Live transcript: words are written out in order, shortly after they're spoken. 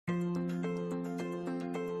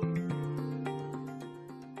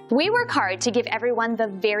We work hard to give everyone the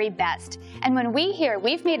very best, and when we hear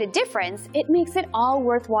we've made a difference, it makes it all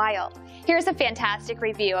worthwhile. Here's a fantastic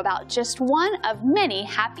review about just one of many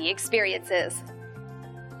happy experiences.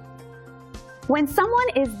 When someone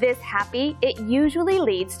is this happy, it usually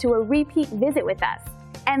leads to a repeat visit with us,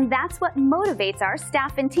 and that's what motivates our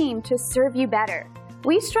staff and team to serve you better.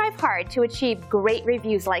 We strive hard to achieve great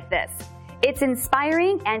reviews like this. It's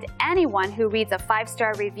inspiring, and anyone who reads a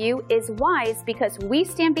 5-star review is wise because we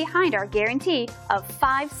stand behind our guarantee of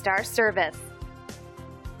 5-star service.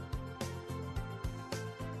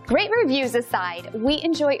 Great reviews aside, we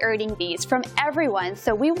enjoy earning these from everyone,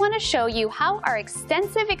 so we want to show you how our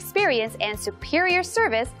extensive experience and superior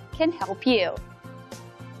service can help you.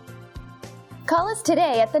 Call us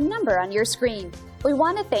today at the number on your screen. We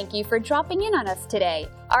want to thank you for dropping in on us today.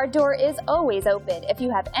 Our door is always open if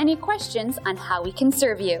you have any questions on how we can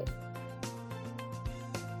serve you.